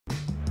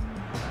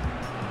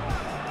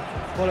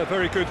Well, a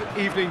very good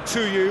evening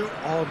to you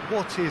on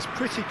what is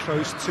pretty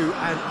close to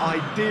an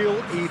ideal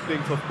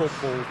evening for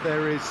football.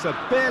 There is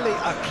barely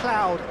a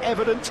cloud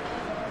evident.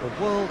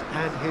 The world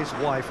and his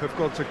wife have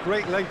gone to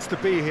great lengths to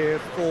be here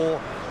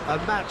for a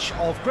match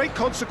of great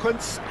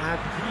consequence and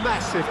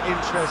massive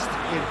interest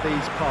in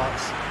these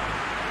parts.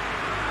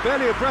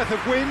 Barely a breath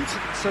of wind,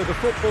 so the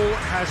football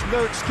has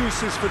no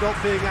excuses for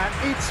not being at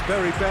its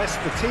very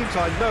best. The teams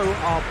I know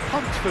are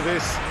pumped for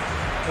this.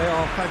 They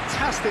are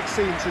fantastic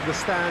scenes in the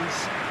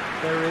stands.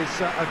 There is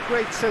a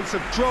great sense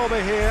of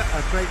drama here,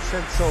 a great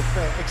sense of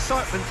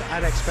excitement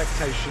and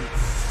expectation.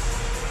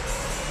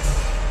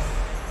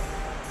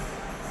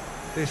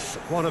 This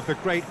one of the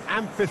great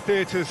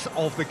amphitheatres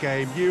of the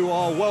game. You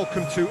are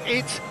welcome to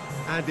it,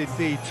 and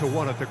indeed to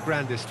one of the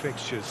grandest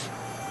fixtures.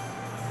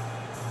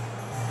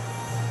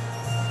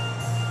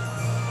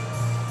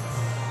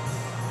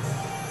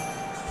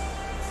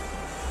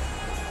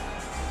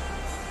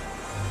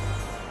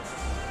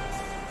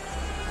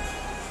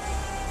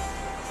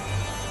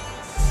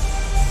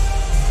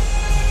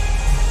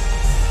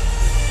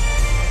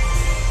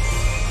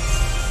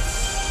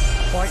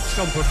 Quite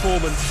some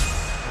performance,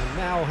 and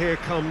now here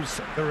comes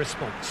the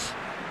response.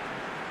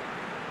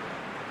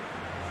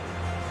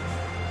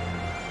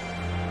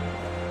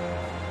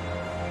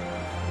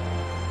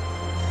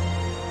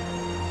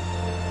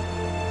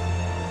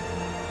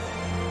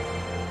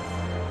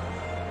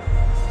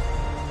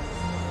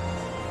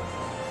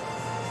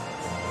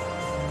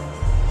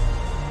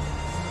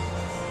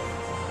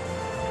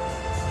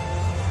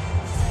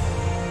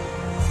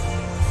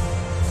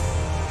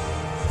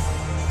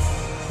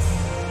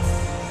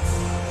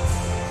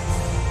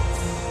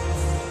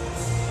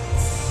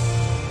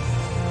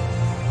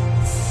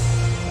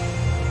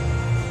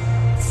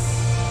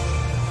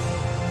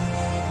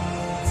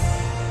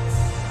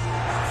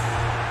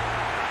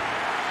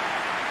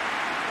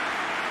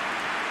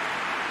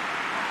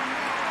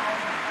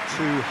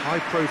 Two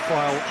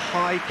high-profile,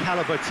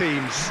 high-caliber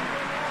teams.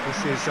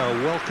 This is a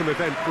welcome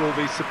event for all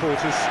these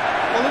supporters.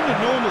 Well, under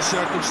normal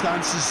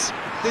circumstances,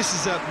 this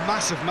is a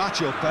massive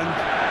matchup, and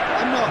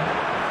I'm not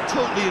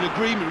totally in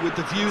agreement with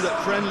the view that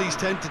friendlies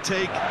tend to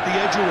take the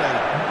edge away.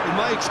 In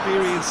my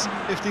experience,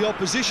 if the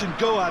opposition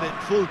go at it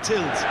full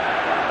tilt,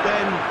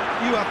 then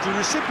you have to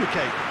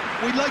reciprocate.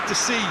 We'd like to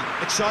see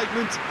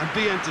excitement and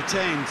be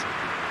entertained,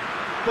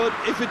 but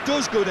if it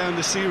does go down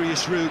the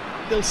serious route,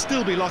 there'll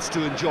still be lots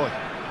to enjoy.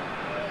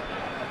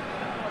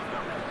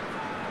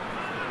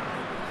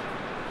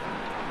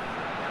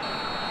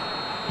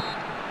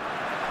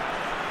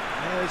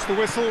 There's the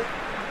whistle.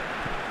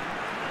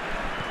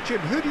 Jim,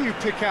 who do you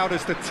pick out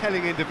as the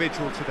telling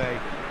individual today?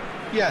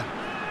 Yeah,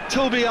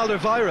 Toby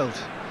Alderweireld.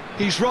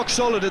 He's rock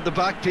solid at the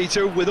back,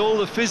 Peter, with all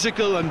the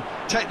physical and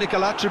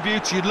technical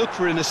attributes you'd look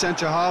for in a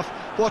centre-half.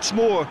 What's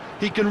more,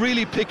 he can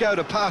really pick out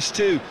a pass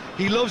too.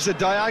 He loves the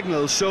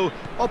diagonals, so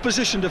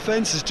opposition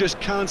defences just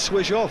can't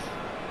swish off.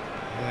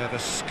 Yeah, the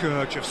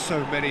scourge of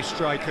so many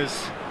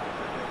strikers.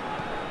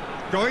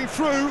 Going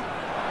through.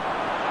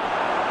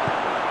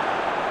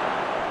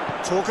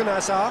 Torgan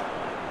Hazard.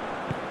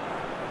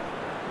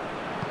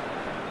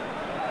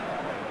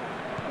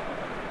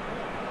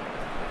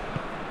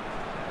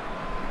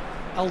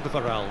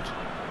 Alderweireld.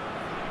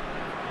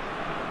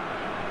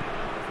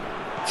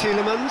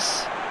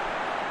 Tielemans.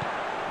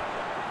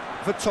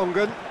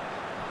 Vertonghen.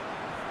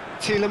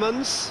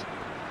 Tielemans.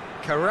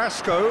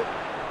 Carrasco.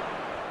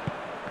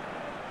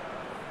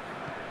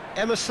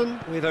 Emerson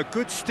with a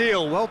good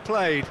steal, well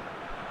played.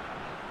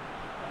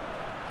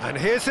 And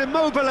here's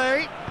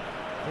Immobile.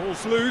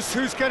 Ball's loose,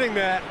 who's getting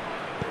there?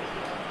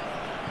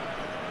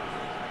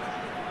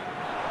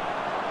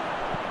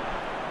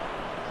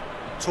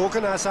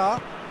 Torgan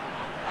Hazard.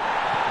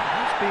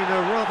 It's been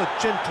a rather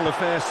gentle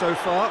affair so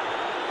far.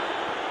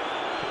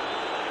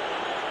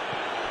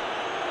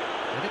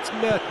 And it's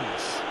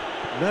Mertens.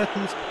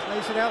 Mertens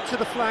plays it out to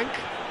the flank.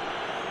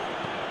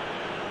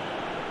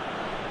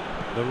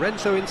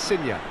 Lorenzo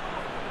Insigne.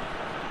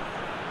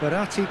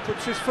 Verratti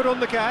puts his foot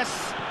on the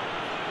gas.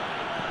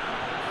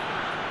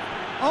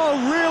 Oh,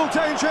 real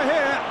danger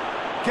here.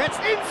 Gets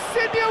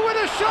Insigne with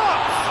a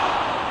shot.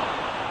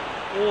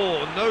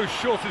 Oh, no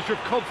shortage of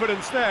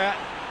confidence there.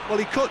 Well,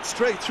 he cut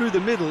straight through the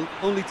middle,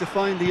 only to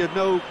find he had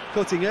no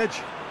cutting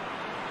edge.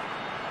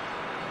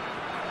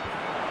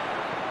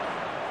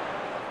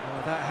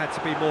 Oh, that had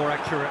to be more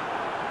accurate.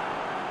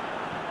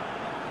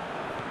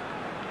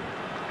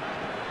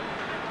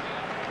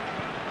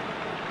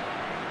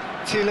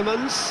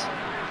 Tielemans.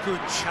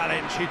 Good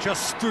challenge, he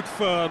just stood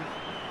firm.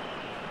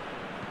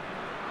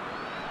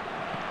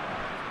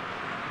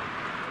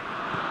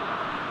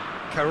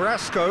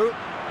 Carrasco.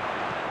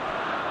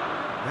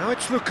 Now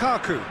it's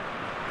Lukaku.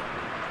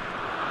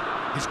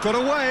 He's got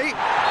away.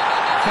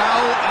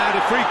 Foul and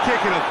a free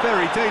kick in a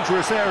very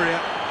dangerous area.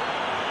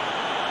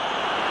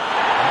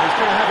 And he's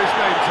going to have his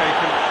name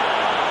taken.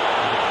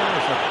 And the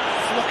players are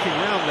flocking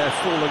round their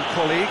fallen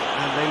colleague,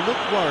 and they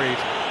look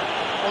worried.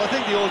 Well, I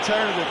think the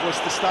alternative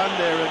was to stand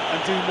there and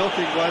do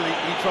nothing while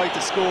he tried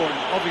to score, and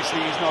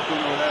obviously he's not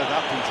going to allow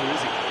that, Peter,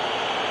 is he?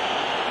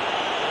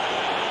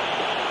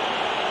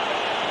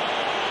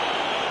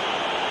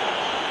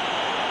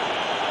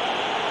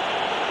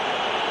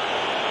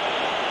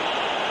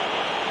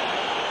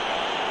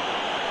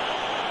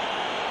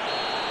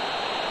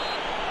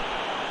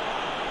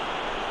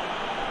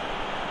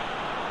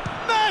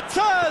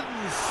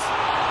 runs!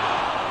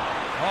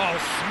 Oh,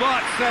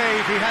 smart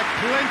save, he had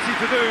plenty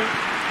to do.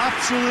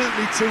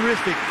 Absolutely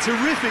terrific,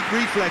 terrific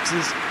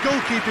reflexes,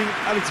 goalkeeping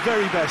at its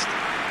very best.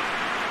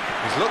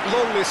 He's looked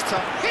long this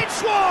time.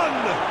 Hits one!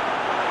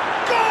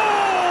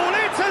 Goal,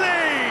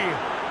 Italy!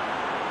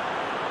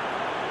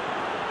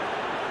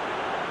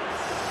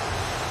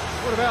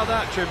 What about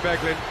that, Jim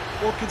Beglin?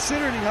 Well,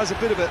 considering he has a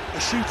bit of a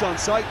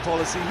shoot-on-sight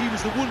policy, he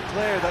was the one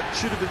player that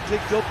should have been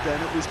picked up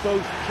then. It was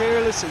both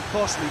careless and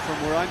costly from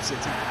where I'm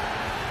sitting.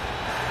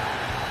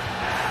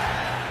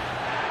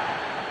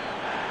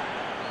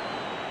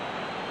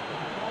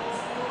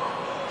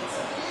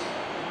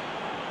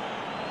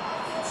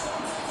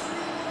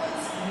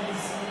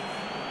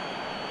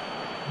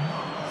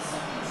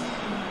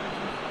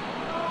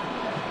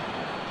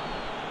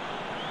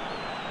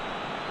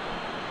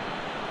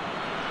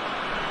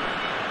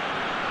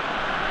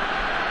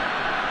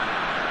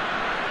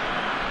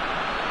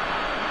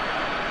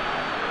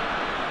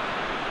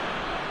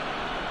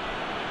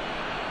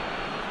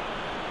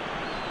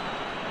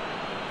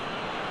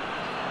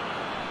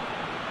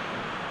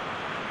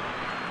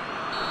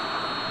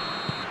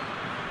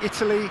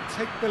 Italy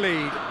take the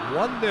lead,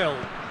 1-0.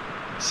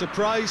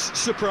 Surprise,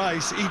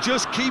 surprise, he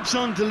just keeps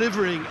on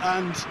delivering,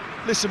 and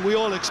listen, we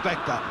all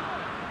expect that.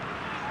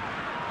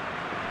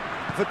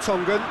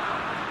 Vertonghen.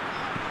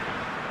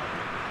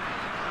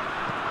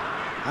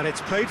 And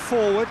it's played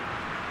forward.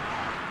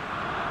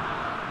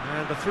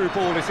 And the through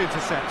ball is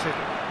intercepted.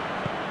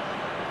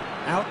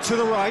 Out to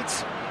the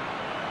right.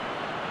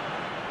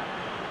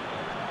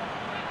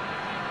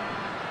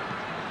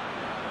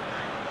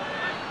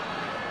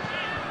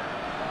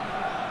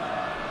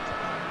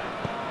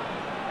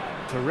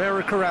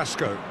 Torreira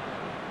Carrasco.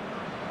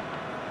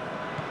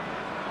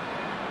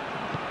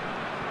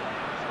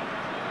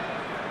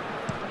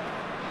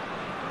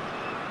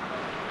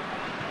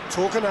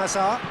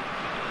 Torganazar.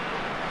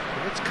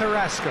 It's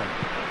Carrasco.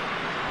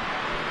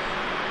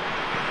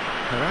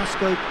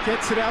 Carrasco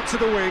gets it out to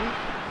the wing.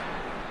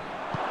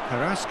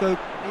 Carrasco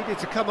needed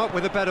to come up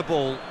with a better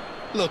ball.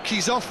 Look,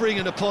 he's offering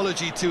an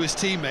apology to his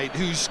teammate,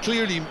 who's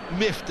clearly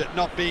miffed at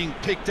not being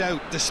picked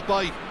out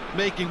despite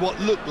making what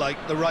looked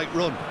like the right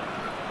run.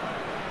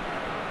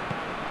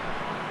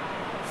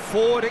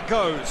 Forward it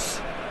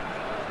goes.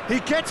 He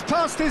gets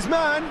past his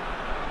man.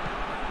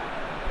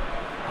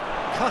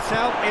 Cut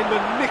out in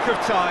the nick of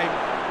time.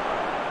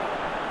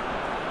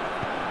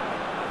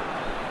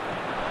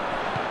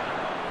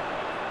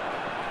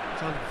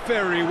 Done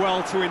very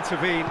well to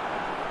intervene.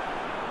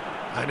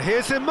 And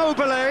here's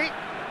Immobile.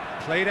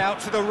 Played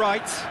out to the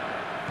right.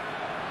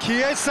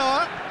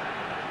 Chiesa.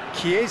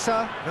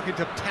 Chiesa looking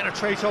to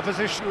penetrate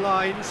opposition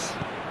lines.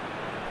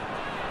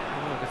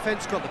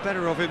 Defence got the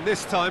better of him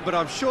this time, but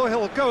I'm sure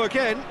he'll go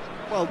again.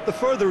 Well, the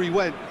further he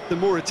went, the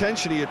more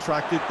attention he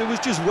attracted. There was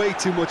just way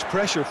too much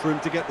pressure for him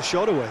to get the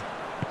shot away.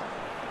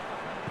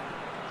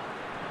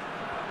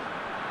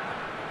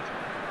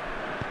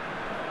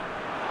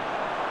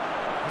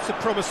 It's a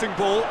promising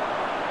ball.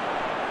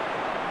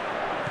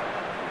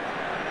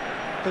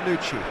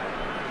 Bonucci.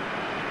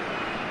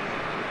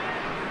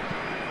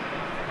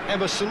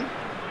 Emerson.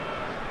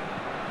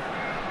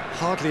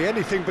 Hardly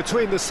anything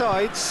between the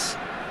sides.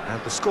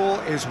 And the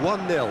score is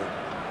 1-0.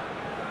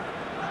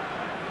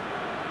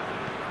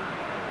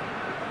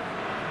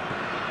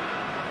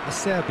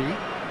 Acerbi.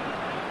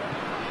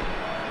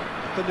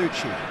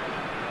 Bonucci.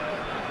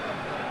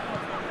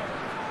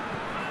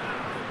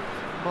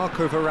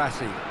 Marco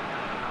Verratti.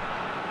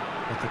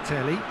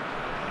 Locatelli.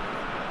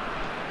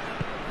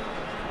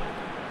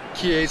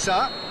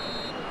 Chiesa.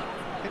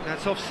 I think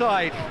that's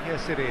offside.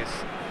 Yes, it is.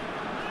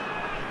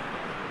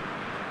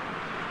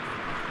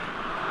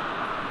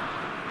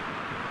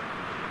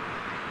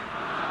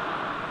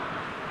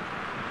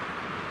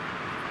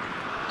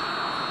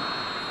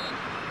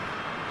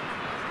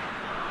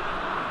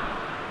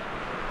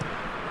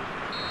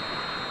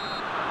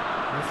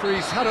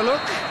 Referee's had a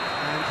look,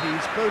 and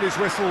he's blown his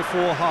whistle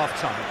for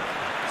half-time.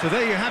 So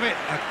there you have it,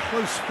 a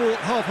close-fought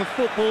half of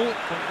football,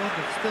 but one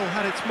that still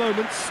had its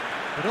moments,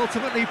 but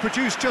ultimately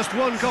produced just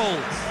one goal.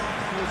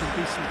 More than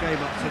decent game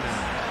up to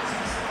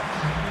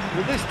now.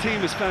 Well, this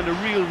team has found a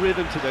real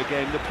rhythm to their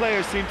game. The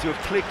players seem to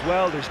have clicked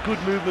well, there's good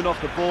movement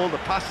off the ball,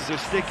 the passes are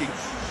sticking.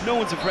 No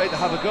one's afraid to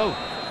have a go.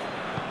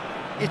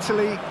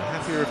 Italy, the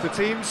happier of the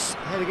teams,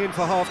 heading in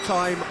for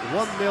half-time,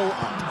 1-0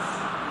 up.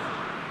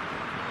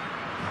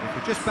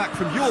 If you're just back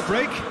from your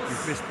break,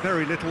 you've missed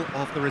very little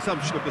of the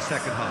resumption of the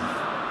second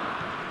half.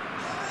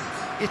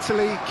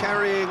 Italy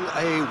carrying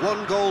a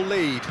one-goal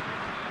lead.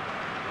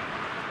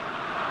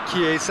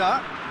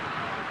 Chiesa.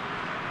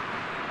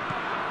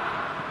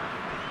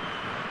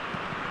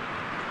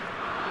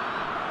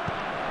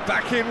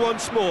 Back in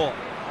once more.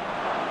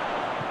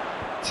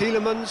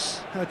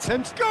 Tielemans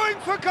attempts going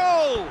for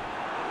goal!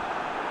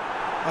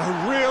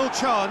 A real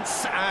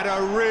chance and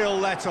a real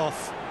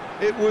let-off.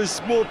 It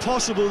was more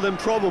possible than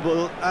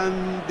probable,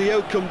 and the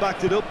outcome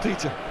backed it up,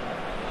 Peter.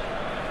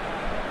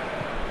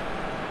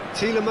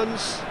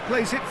 Tielemans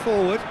plays it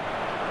forward.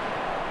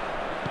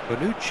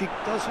 Bonucci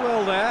does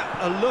well there,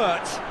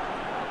 alert.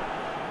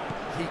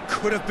 He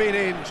could have been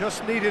in,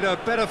 just needed a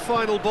better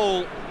final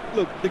ball.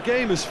 Look, the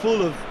game is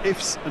full of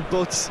ifs and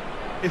buts.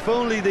 If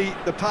only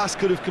the pass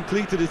could have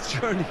completed its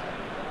journey.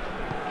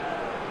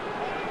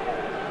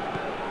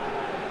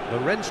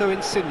 Lorenzo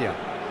Insigne.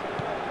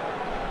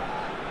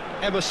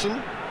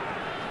 Emerson.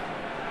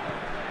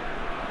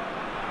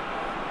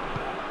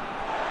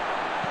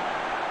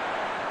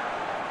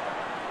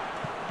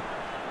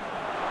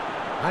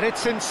 And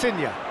it's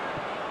Insigne.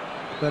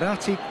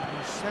 Verratti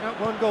set up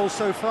one goal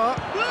so far.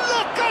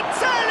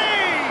 Locatelli!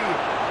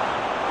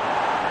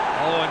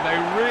 Oh, and they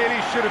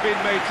really should have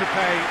been made to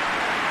pay.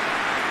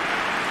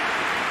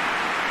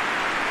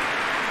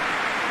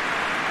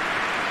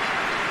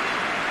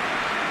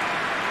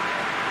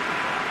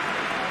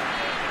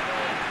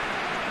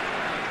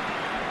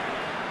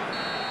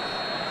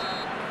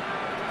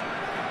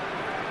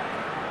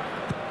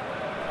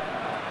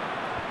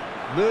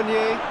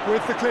 Meunier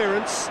with the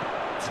clearance,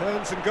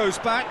 turns and goes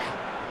back.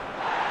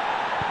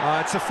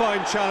 It's a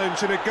fine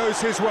challenge and it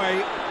goes his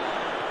way.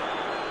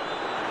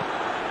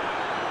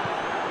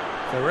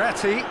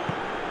 Verratti.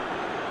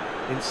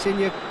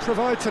 Insigne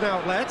provides an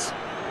outlet.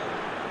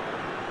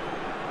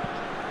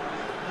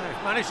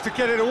 They've managed to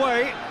get it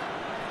away.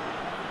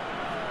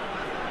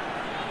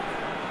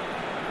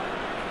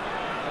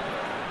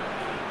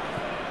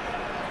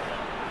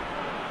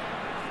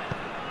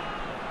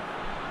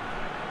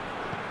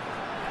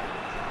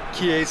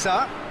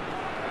 Chiesa.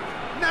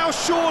 Now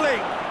surely.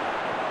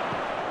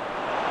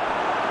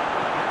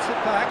 Gets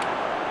it back.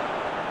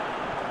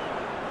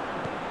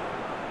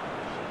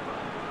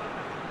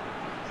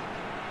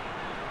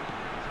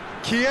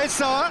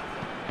 Chiesa.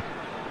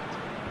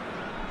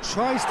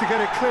 Tries to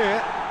get it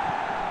clear.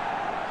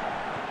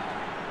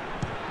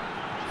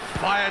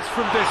 Fires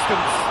from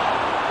distance.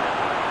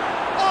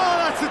 Oh,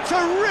 that's a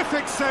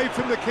terrific save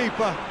from the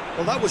keeper.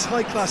 Well, that was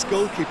high-class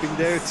goalkeeping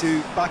there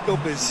to back up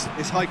his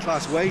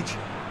high-class wage.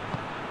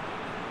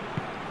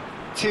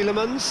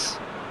 Tielemans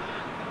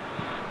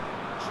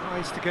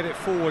tries to get it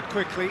forward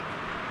quickly.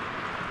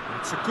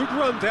 It's a good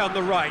run down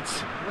the right.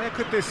 Where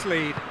could this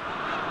lead?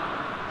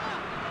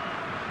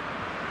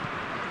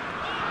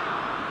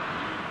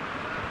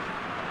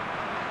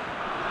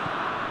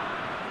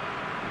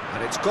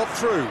 And it's got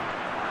through.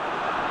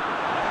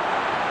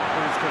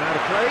 Ball's gone out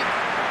of play.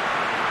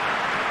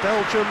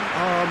 Belgium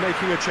are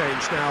making a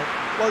change now.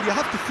 Well, you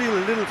have to feel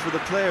a little for the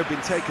player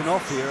being taken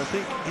off here. I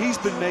think he's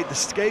been made the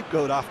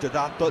scapegoat after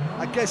that, but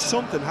I guess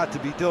something had to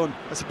be done.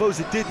 I suppose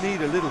it did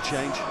need a little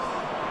change.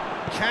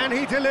 Can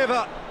he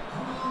deliver?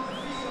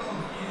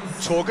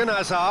 Torgan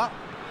Hazard.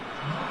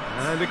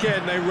 And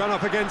again, they run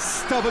up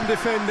against stubborn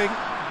defending.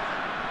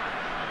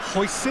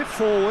 Hoists it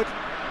forward.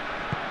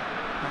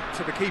 Back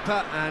to the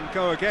keeper and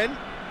go again.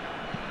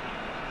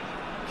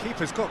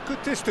 Keeper's got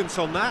good distance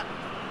on that.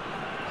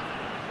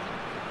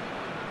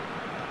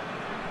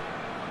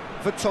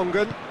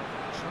 Vertonghen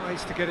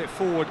tries to get it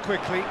forward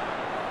quickly.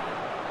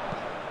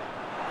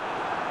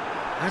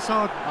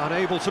 Hazard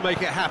unable to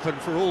make it happen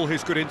for all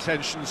his good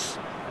intentions.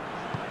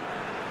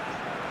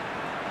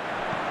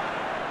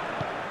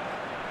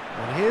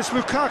 And here's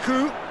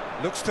Lukaku,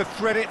 looks to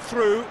thread it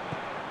through.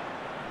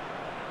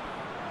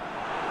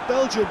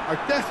 Belgium are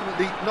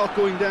definitely not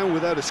going down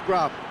without a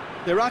scrap.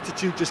 Their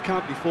attitude just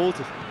can't be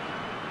faulted.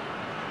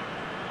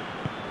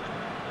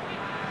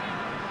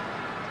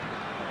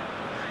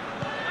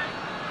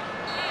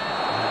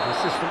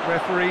 Assistant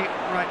referee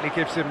rightly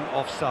gives him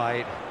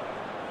offside.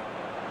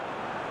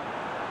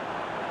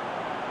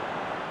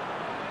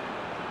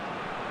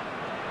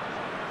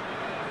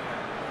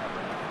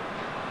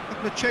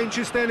 The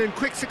changes then in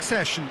quick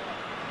succession.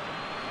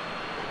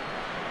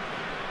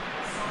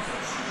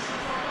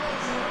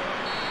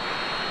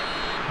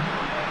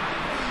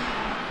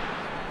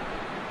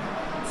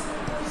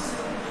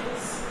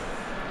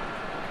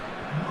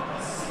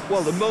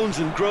 Well, the moans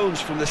and groans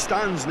from the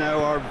stands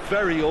now are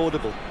very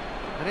audible.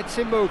 And it's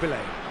Immobile.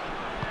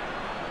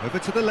 Over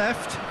to the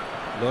left.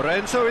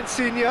 Lorenzo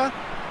Insigne.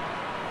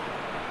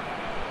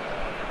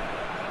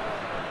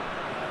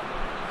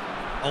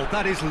 Oh,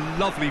 that is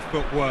lovely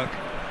footwork.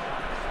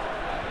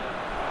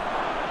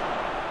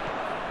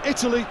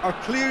 Italy are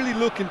clearly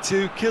looking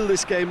to kill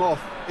this game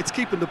off. It's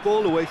keeping the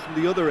ball away from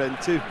the other end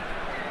too.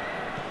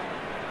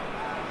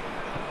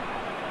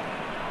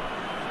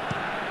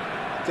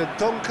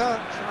 Dendoncker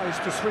tries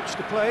to switch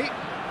the play.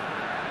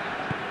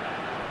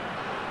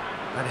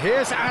 And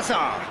here's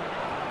Hazard.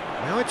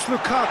 Now it's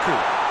Lukaku.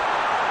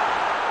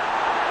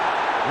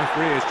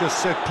 Referee has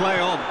just said play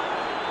on.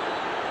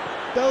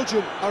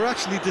 Belgium are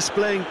actually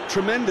displaying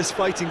tremendous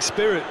fighting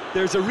spirit.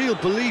 There's a real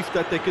belief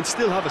that they can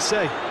still have a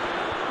say.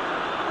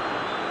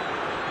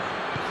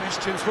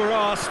 Questions were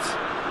asked,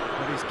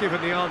 but he's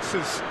given the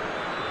answers.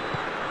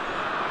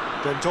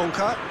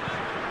 Dendoncker.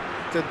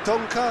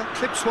 Dendoncker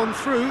clips one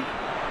through.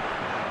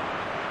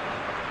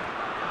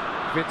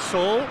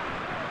 Witsel.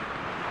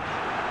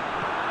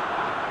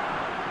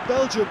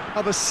 Belgium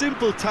have a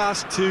simple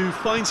task to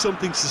find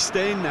something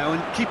sustained now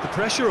and keep the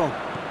pressure on.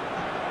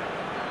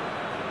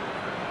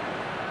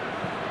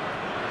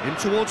 In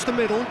towards the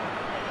middle.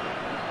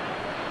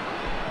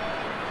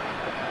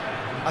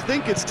 I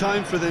think it's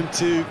time for them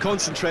to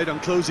concentrate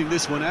on closing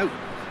this one out.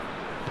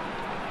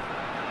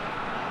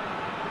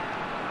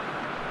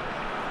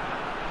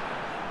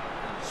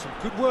 Some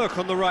good work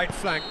on the right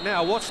flank.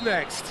 Now, what's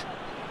next?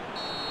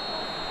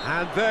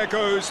 And there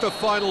goes the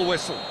final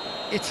whistle.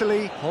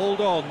 Italy,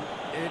 hold on.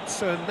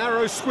 It's a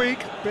narrow squeak,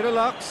 bit of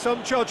luck,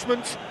 some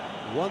judgment.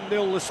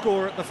 1-0 the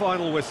score at the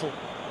final whistle.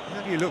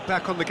 How do you look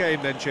back on the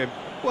game then, Jim?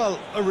 Well,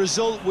 a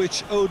result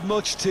which owed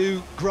much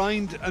to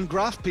grind and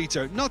graft,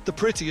 Peter. Not the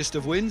prettiest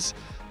of wins,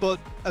 but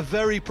a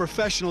very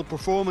professional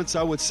performance,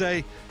 I would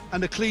say.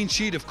 And a clean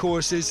sheet, of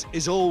course,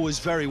 is always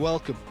very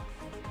welcome.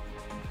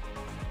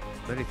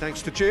 Many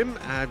thanks to Jim,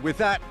 and with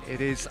that, it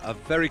is a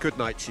very good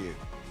night to you.